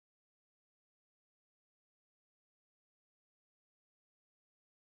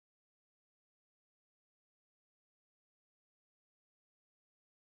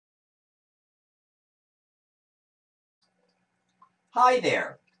Hi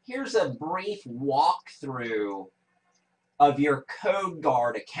there. Here's a brief walkthrough of your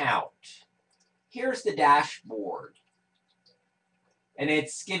Gaurd account. Here's the dashboard, and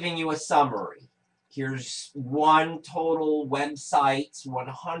it's giving you a summary. Here's one total websites,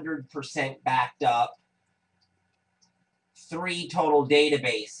 100% backed up, 3 total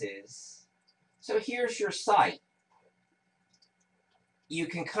databases. So here's your site. You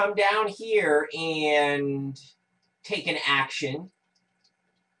can come down here and take an action.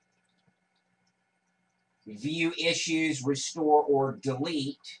 View issues, restore, or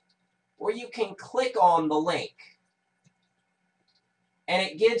delete, or you can click on the link. And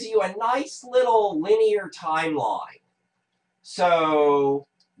it gives you a nice little linear timeline. So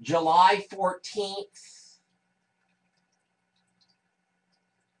July 14th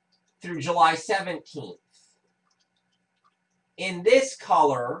through July 17th. In this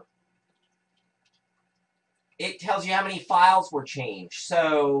color, it tells you how many files were changed.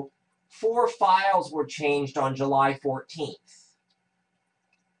 So 4 files were changed on July 14th.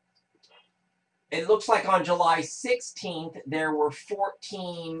 It looks like on July 16th, there were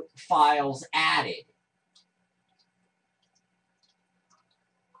 14 files added.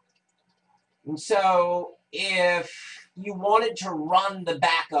 And so if you wanted to run the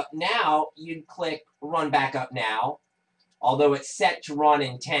backup now, you'd click Run Backup Now, although it's set to run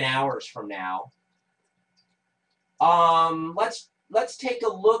in 10 hours from now. Let's take a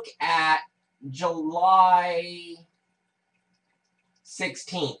look at July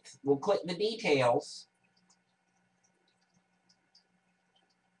 16th. We'll click the details.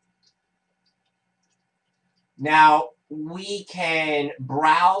 Now, we can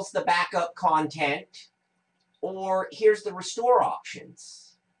browse the backup content, or here's the restore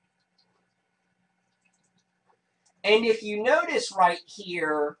options. And if you notice right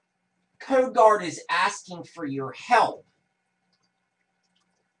here, Gaurd is asking for your help.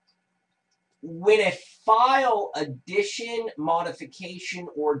 When a file addition, modification,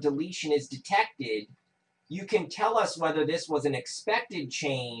 or deletion is detected, you can tell us whether this was an expected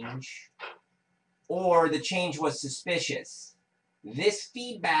change or the change was suspicious. This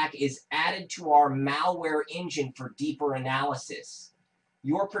feedback is added to our malware engine for deeper analysis.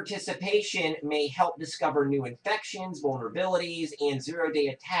 Your participation may help discover new infections, vulnerabilities, and zero-day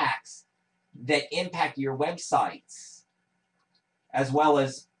attacks that impact your websites, as well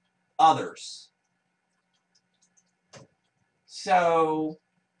as others. So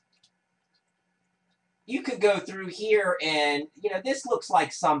you could go through here and, this looks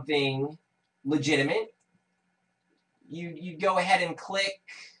like something legitimate. You go ahead and click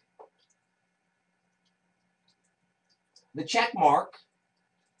the check mark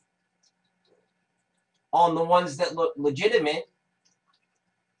on the ones that look legitimate,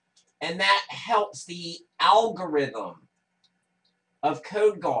 and that helps the algorithm of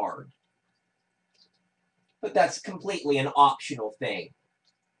Gaurd. But that's completely an optional thing.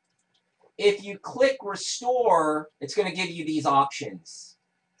 If you click restore, it's going to give you these options.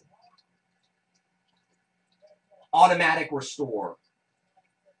 Automatic restore.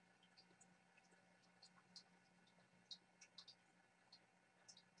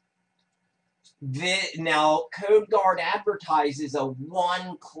 Now, Gaurd advertises a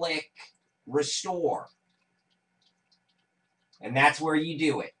one-click restore. And that's where you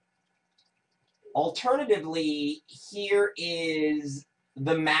do it. Alternatively, here is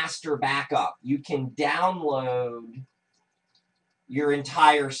the master backup. You can download your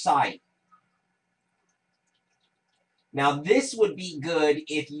entire site. Now, this would be good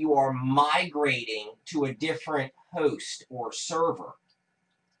if you are migrating to a different host or server.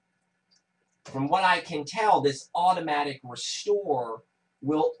 From what I can tell, this automatic restore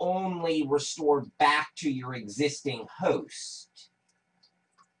will only restore back to your existing host.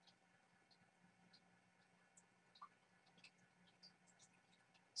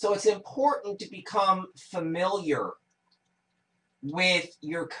 So it's important to become familiar with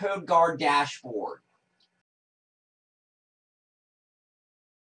your Gaurd dashboard.